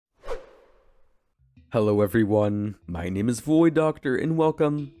Hello everyone, my name is Void Doctor and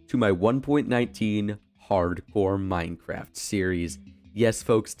welcome to my 1.19 Hardcore Minecraft series. Yes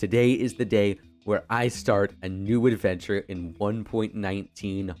folks, today is the day where I start a new adventure in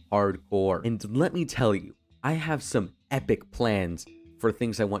 1.19 Hardcore. And let me tell you, I have some epic plans for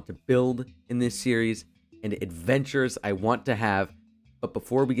things I want to build in this series and adventures I want to have. But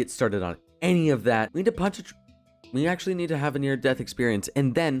before we get started on any of that, we actually need to have a near-death experience,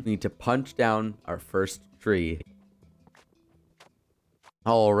 and then we need to punch down our first tree.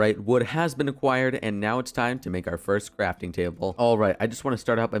 Alright, wood has been acquired, and now it's time to make our first crafting table. Alright, I just want to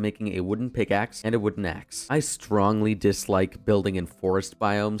start out by making a wooden pickaxe and a wooden axe. I strongly dislike building in forest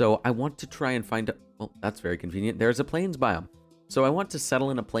biomes, so I want to try and find... Well, that's very convenient. There's a plains biome. So I want to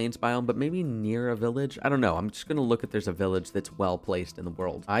settle in a plains biome, but maybe near a village? I don't know. I'm just going to look if there's a village that's well placed in the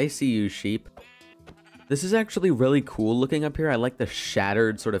world. I see you, sheep. This is actually really cool looking up here. I like the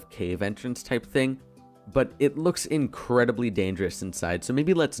shattered sort of cave entrance type thing, but it looks incredibly dangerous inside. So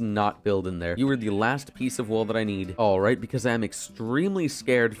maybe let's not build in there. You are the last piece of wool that I need. All right, because I'm extremely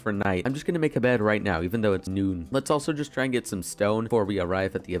scared for night. I'm just going to make a bed right now, even though it's noon. Let's also just try and get some stone before we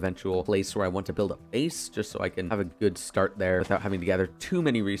arrive at the eventual place where I want to build a base, just so I can have a good start there without having to gather too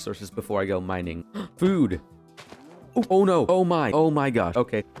many resources before I go mining. Food. Oh no. Oh my gosh.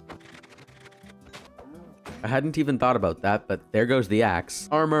 Okay. I hadn't even thought about that, but there goes the axe.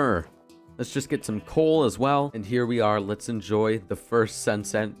 Armor. Let's just get some coal as well. And here we are. Let's enjoy the first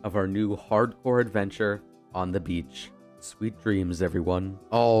sunset of our new hardcore adventure on the beach. Sweet dreams, everyone.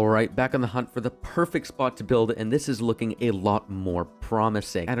 All right, back on the hunt for the perfect spot to build, and this is looking a lot more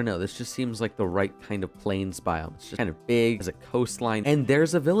promising. I don't know, this just seems like the right kind of plains biome. It's just kind of big, has a coastline, and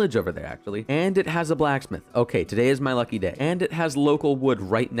there's a village over there, actually. And it has a blacksmith. Okay, today is my lucky day. And it has local wood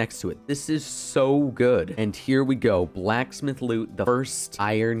right next to it. This is so good. And here we go, blacksmith loot, the first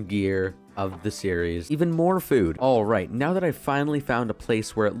iron gear of the series. Even more food. All right, now that I've finally found a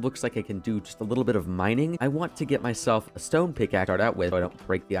place where it looks like I can do just a little bit of mining, I want to get myself a stone pickaxe to start out with so I don't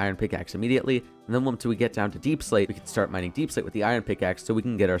break the iron pickaxe immediately. And then once we get down to deep slate, we can start mining deep slate with the iron pickaxe so we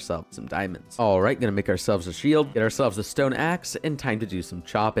can get ourselves some diamonds. All right, gonna make ourselves a shield, get ourselves a stone axe, and time to do some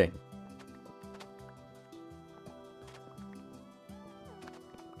chopping.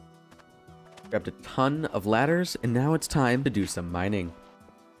 Grabbed a ton of ladders, and now it's time to do some mining.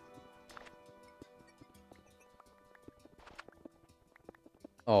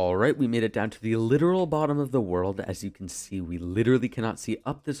 All right, we made it down to the literal bottom of the world. As you can see, we literally cannot see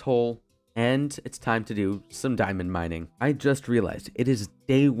up this hole, and it's time to do some diamond mining. I just realized it is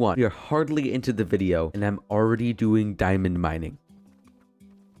day one. We are hardly into the video, and I'm already doing diamond mining.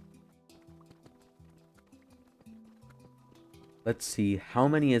 Let's see, how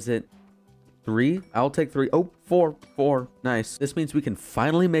many is it? 3? I'll take 3. Oh, 4. Nice. This means we can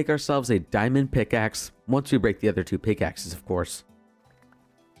finally make ourselves a diamond pickaxe once we break the other 2 pickaxes, of course.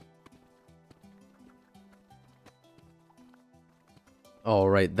 All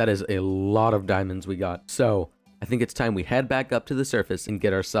right, that is a lot of diamonds we got. So I think it's time we head back up to the surface and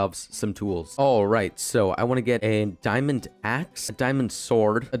get ourselves some tools. All right, so I want to get a diamond axe, a diamond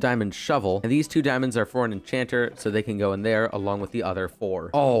sword, a diamond shovel, and these 2 diamonds are for an enchanter, so they can go in there along with the other 4.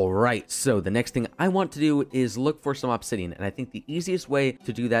 All right, so the next thing I want to do is look for some obsidian, and I think the easiest way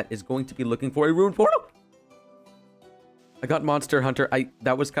to do that is going to be looking for a ruined portal. I got Monster Hunter.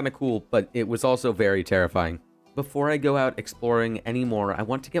 That was kind of cool, but it was also very terrifying. Before I go out exploring anymore, I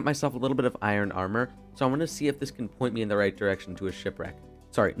want to get myself a little bit of iron armor, so I want to see if this can point me in the right direction to a shipwreck.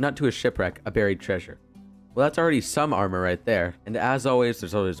 Sorry, not to a shipwreck, a buried treasure. Well, that's already some armor right there. And as always,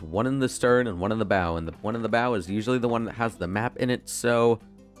 there's always one in the stern and one in the bow, and the one in the bow is usually the one that has the map in it, so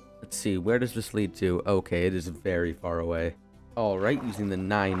let's see, where does this lead to? Okay, it is very far away. All right, using the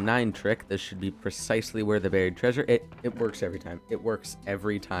 9-9 trick, this should be precisely where the buried treasure... It works every time. It works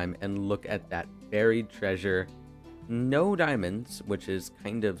every time, and look at that buried treasure. No diamonds, which is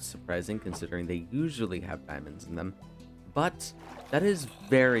kind of surprising considering they usually have diamonds in them, but that is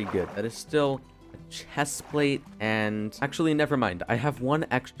very good. That is still a chest plate, and actually never mind, I have one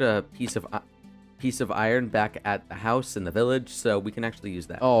extra piece of iron back at the house in the village, so we can actually use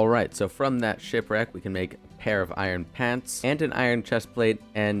that. All right, so from that shipwreck we can make a pair of iron pants and an iron chest plate,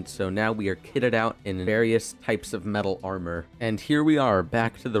 and so now we are kitted out in various types of metal armor. And here we are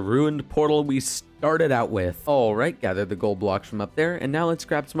back to the ruined portal we started out with. All right, gather the gold blocks from up there, and now let's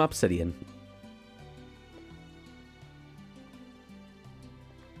grab some obsidian.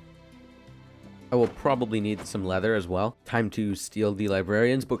 I will probably need some leather as well. Time to steal the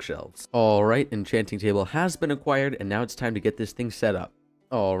librarian's bookshelves. All right, enchanting table has been acquired, and now it's time to get this thing set up.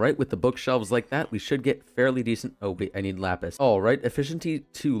 All right, with the bookshelves like that, we should get fairly decent. Oh, wait, I need lapis. All right, efficiency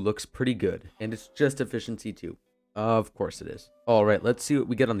 2 looks pretty good, and it's just efficiency 2. Of course it is. All right, let's see what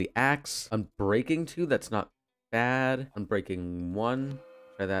we get on the axe. Unbreaking 2, that's not bad. Unbreaking 1,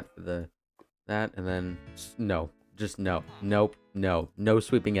 try that for that, and then no, just no. Nope, no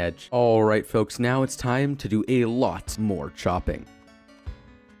sweeping edge. All right, folks, now it's time to do a lot more chopping.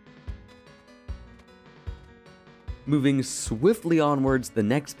 Moving swiftly onwards, the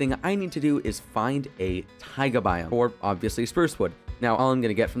next thing I need to do is find a taiga biome, or obviously spruce wood. Now, all I'm going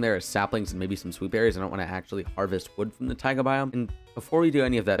to get from there is saplings and maybe some sweet berries. I don't want to actually harvest wood from the taiga biome. And before we do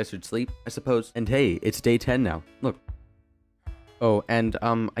any of that, I should sleep, I suppose. And hey, it's day 10 now. Look. Oh, and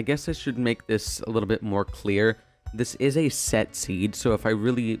I guess I should make this a little bit more clear. This is a set seed, so if I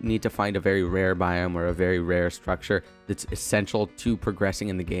really need to find a very rare biome or a very rare structure that's essential to progressing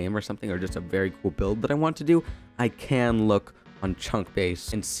in the game or something, or just a very cool build that I want to do, I can look on chunk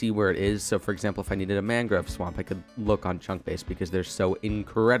base and see where it is. So for example, if I needed a mangrove swamp, I could look on chunk base because they're so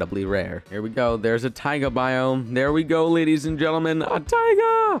incredibly rare. Here we go. There's a taiga biome. There we go, ladies and gentlemen, a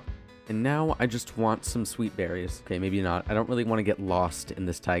taiga! And now I just want some sweet berries. Okay, maybe not. I don't really want to get lost in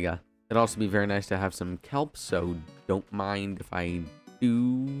this taiga. It'd also be very nice to have some kelp, so don't mind if I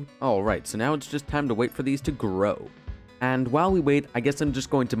do. All right, so now it's just time to wait for these to grow. And while we wait, I guess I'm just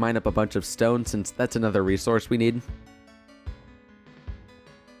going to mine up a bunch of stone since that's another resource we need.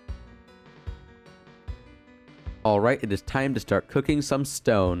 All right, it is time to start cooking some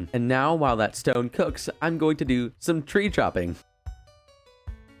stone. And now, while that stone cooks, I'm going to do some tree chopping.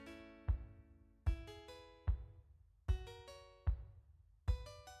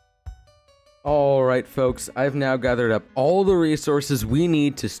 All right, folks, I've now gathered up all the resources we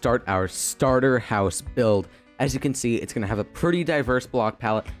need to start our starter house build. As you can see, it's going to have a pretty diverse block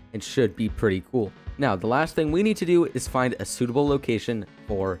palette and should be pretty cool. Now, the last thing we need to do is find a suitable location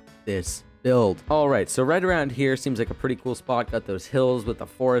for this build. All right, so right around here seems like a pretty cool spot. Got those hills with the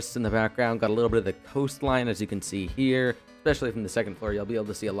forests in the background. Got a little bit of the coastline, as you can see here. Especially from the second floor, you'll be able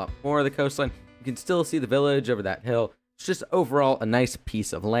to see a lot more of the coastline. You can still see the village over that hill. It's just overall a nice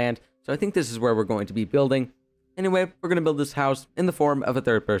piece of land. So I think this is where we're going to be building. Anyway, we're going to build this house in the form of a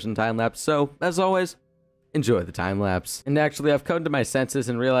third-person time-lapse. So, as always, enjoy the time-lapse. And actually, I've come to my senses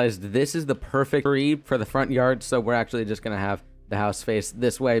and realized this is the perfect tree for the front yard. So we're actually just going to have the house face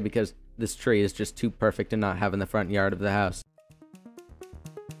this way because this tree is just too perfect to not have in the front yard of the house.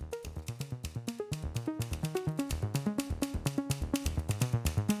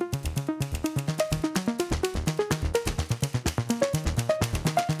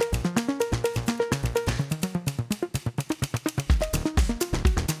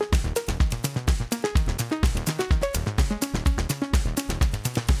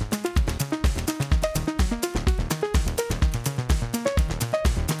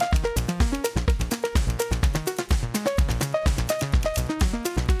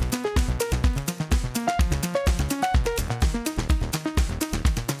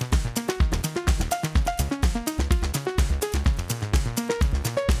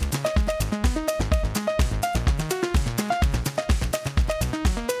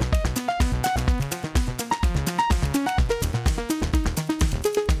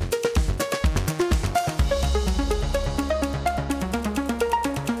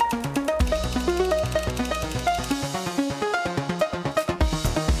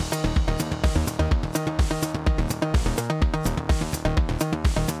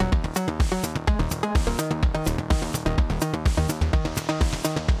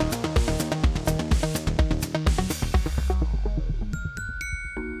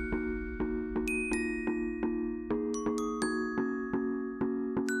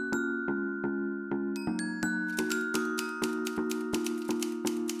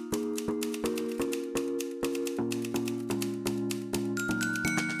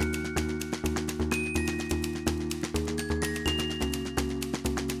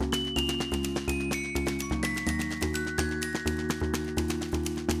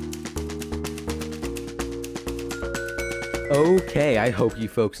 Okay, I hope you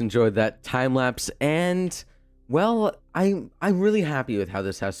folks enjoyed that time lapse, and well, I'm really happy with how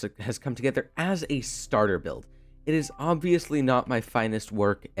this house has come together as a starter build. It is obviously not my finest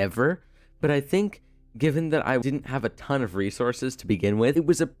work ever, but I think given that I didn't have a ton of resources to begin with, it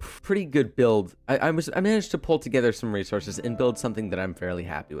was a pretty good build. I managed to pull together some resources and build something that I'm fairly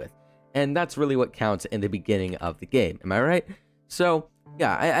happy with, and that's really what counts in the beginning of the game. Am I right? So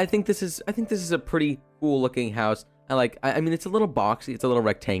yeah, I think this is a pretty cool looking house. I mean, it's a little boxy, it's a little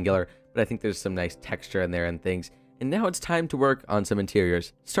rectangular, but I think there's some nice texture in there and things. And now it's time to work on some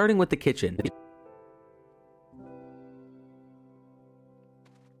interiors, starting with the kitchen.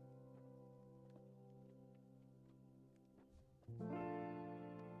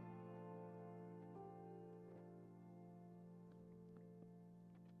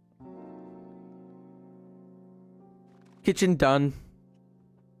 kitchen done.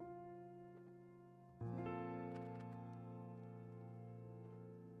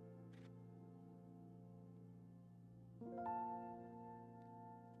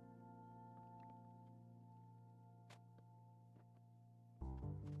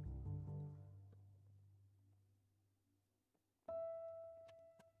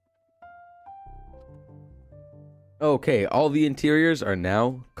 Okay, all the interiors are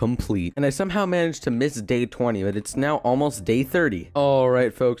now complete. And I somehow managed to miss day 20, but it's now almost day 30.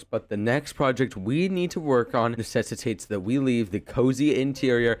 Alright, folks, but the next project we need to work on necessitates that we leave the cozy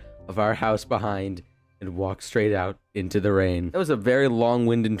interior of our house behind and walk straight out into the rain. That was a very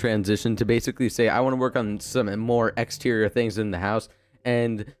long-winded transition to basically say I want to work on some more exterior things in the house.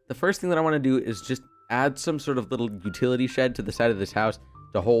 And the first thing that I want to do is just add some sort of little utility shed to the side of this house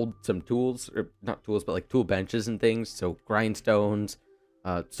to hold some tools, or not tools, but like tool benches and things. So grindstones,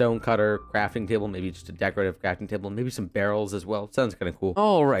 stone cutter, crafting table, maybe just a decorative crafting table, maybe some barrels as well. Sounds kind of cool.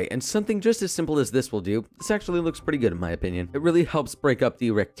 All right, and something just as simple as this will do. This actually looks pretty good in my opinion. It really helps break up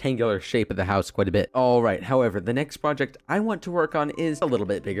the rectangular shape of the house quite a bit. All right, however, the next project I want to work on is a little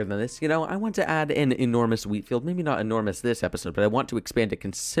bit bigger than this. You know, I want to add an enormous wheat field. Maybe not enormous this episode, but I want to expand it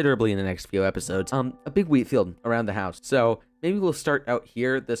considerably in the next few episodes. A big wheat field around the house. So maybe we'll start out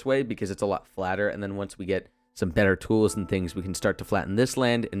here this way because it's a lot flatter, and then once we get some better tools and things, we can start to flatten this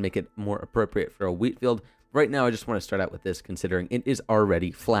land and make it more appropriate for a wheat field. Right now, I just want to start out with this, considering it is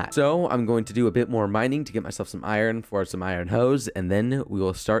already flat. So I'm going to do a bit more mining to get myself some iron for some iron hose, and then we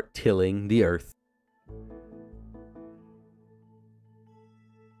will start tilling the earth.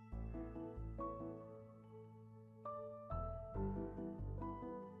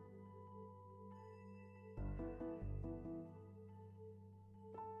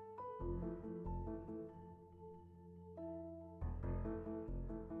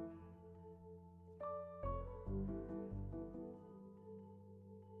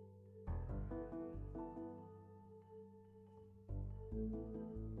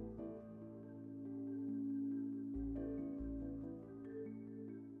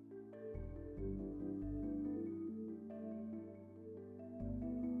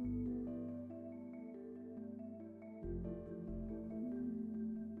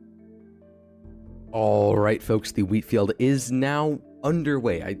 All right, folks, the wheat field is now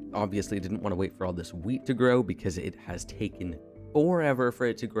underway. I obviously didn't want to wait for all this wheat to grow because it has taken forever for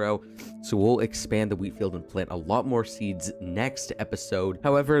it to grow. So we'll expand the wheat field and plant a lot more seeds next episode.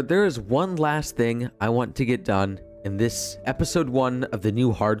 However, there is one last thing I want to get done in this episode 1 of the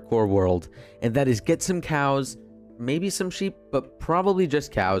new hardcore world, and that is get some cows, maybe some sheep, but probably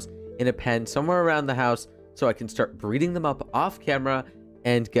just cows, in a pen somewhere around the house so I can start breeding them up off camera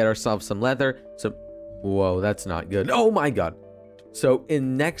and get ourselves some leather. So, whoa, that's not good. Oh my god. So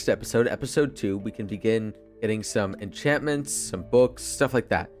in next episode, episode 2, we can begin getting some enchantments, some books, stuff like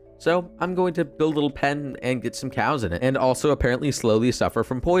that. So I'm going to build a little pen and get some cows in it, and also apparently slowly suffer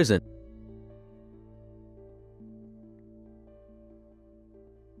from poison.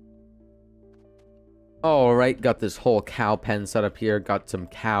 All right, got this whole cow pen set up here, got some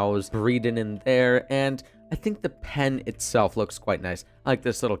cows breeding in there, and I think the pen itself looks quite nice. I like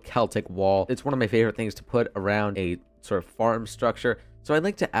this little Celtic wall. It's one of my favorite things to put around a sort of farm structure. So I'd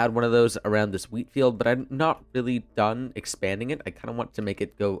like to add one of those around this wheat field, but I'm not really done expanding it. I kind of want to make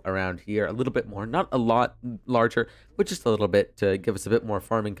it go around here a little bit more, not a lot larger, but just a little bit to give us a bit more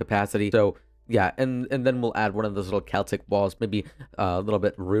farming capacity. So yeah, and then we'll add one of those little Celtic walls, maybe a little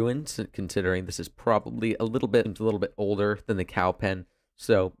bit ruined, considering this is probably a little bit older than the cow pen.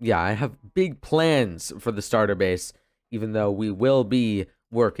 So yeah, I have big plans for the starter base, even though we will be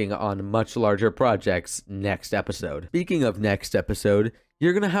working on much larger projects next episode. Speaking of next episode,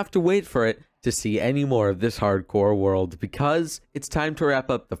 you're gonna have to wait for it to see any more of this hardcore world, because it's time to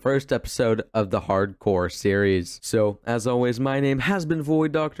wrap up the first episode of the hardcore series. So as always, my name has been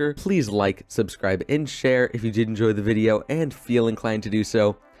Void Doctor. Please like, subscribe, and share if you did enjoy the video and feel inclined to do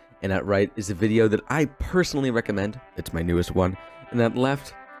so. And at right is a video that I personally recommend. It's my newest one. And at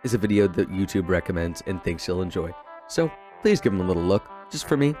left is a video that YouTube recommends and thinks you'll enjoy. So please give them a little look, just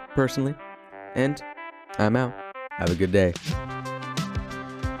for me, personally. And I'm out. Have a good day.